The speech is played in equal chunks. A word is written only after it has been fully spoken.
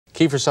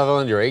Kiefer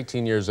Sutherland, you're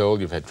 18 years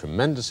old. You've had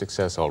tremendous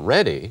success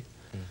already.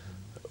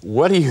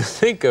 What do you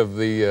think of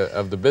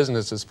the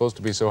business that's supposed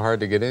to be so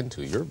hard to get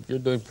into? You're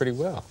doing pretty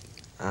well.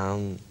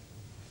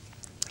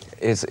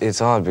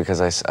 It's odd because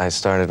I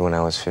started when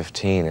I was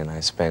 15 and I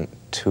spent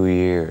 2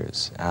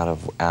 years out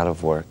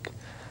of work,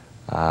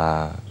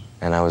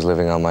 and I was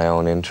living on my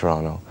own in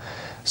Toronto.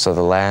 So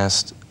the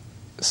last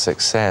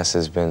success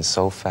has been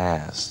so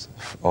fast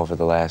over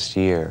the last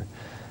year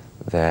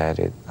that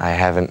I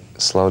haven't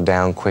slowed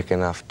down quick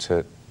enough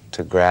to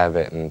grab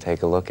it and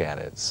take a look at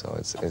it. So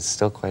it's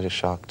still quite a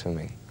shock to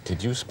me.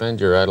 Did you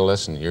spend your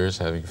adolescent years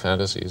having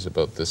fantasies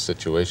about this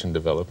situation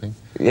developing?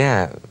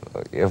 Yeah,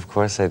 of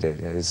course I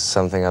did. It's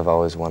something I've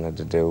always wanted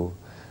to do.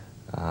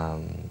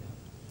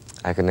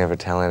 I could never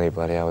tell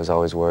anybody. I was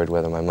always worried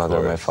whether my mother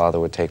or my father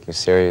would take me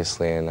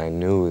seriously, and I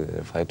knew that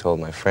if I told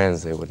my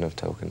friends, they wouldn't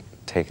have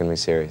taken me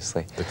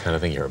seriously. The kind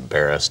of thing you're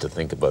embarrassed to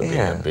think about, being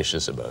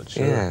ambitious about.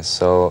 Sure. Yeah,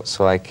 so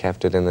I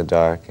kept it in the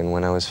dark, and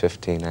when I was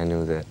 15, I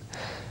knew that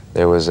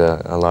there was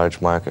a large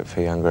market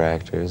for younger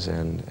actors,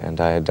 and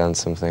I had done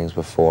some things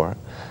before.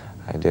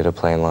 I did a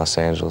play in Los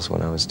Angeles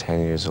when I was 10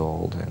 years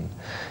old,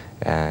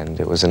 and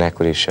it was an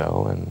equity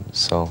show, and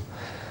so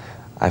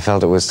I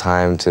felt it was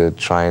time to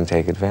try and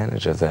take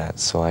advantage of that.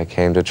 So I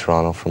came to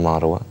Toronto from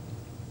Ottawa,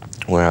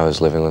 where I was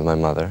living with my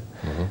mother,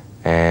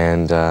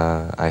 and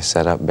I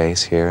set up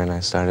base here and I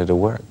started to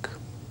work.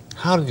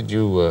 How did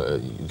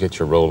you get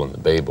your role in The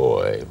Bay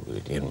Boy,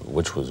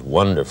 which was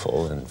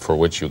wonderful, and for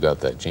which you got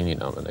that Genie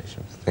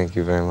nomination? Thank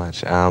you very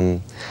much. I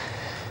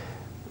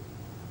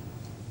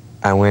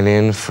went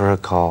in for a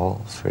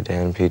call for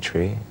Dan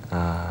Petrie,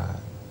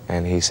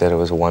 and he said it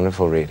was a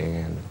wonderful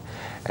reading,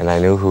 and I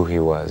knew who he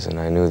was, and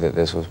I knew that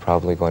this was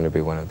probably going to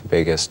be one of the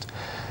biggest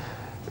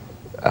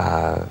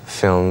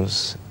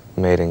films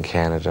made in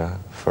Canada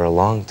for a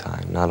long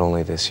time, not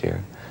only this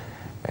year.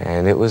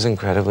 And it was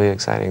incredibly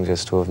exciting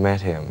just to have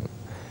met him.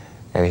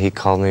 And he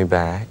called me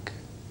back,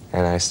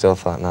 and I still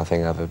thought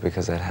nothing of it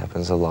because that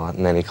happens a lot.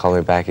 And then he called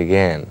me back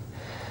again.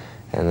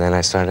 And then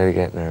I started to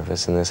get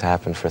nervous, and this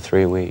happened for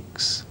 3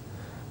 weeks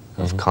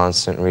of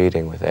constant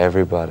reading with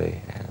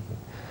everybody. And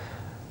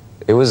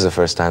it was the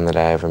first time that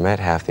I ever met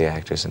half the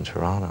actors in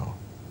Toronto.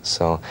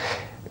 So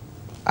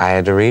I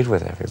had to read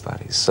with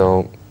everybody.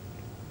 So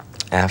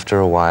after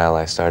a while,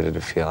 I started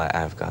to feel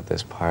I've got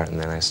this part, and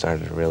then I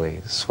started to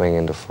really swing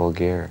into full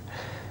gear.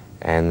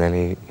 And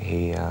then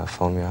he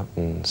phoned me up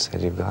and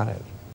said, "You've got it."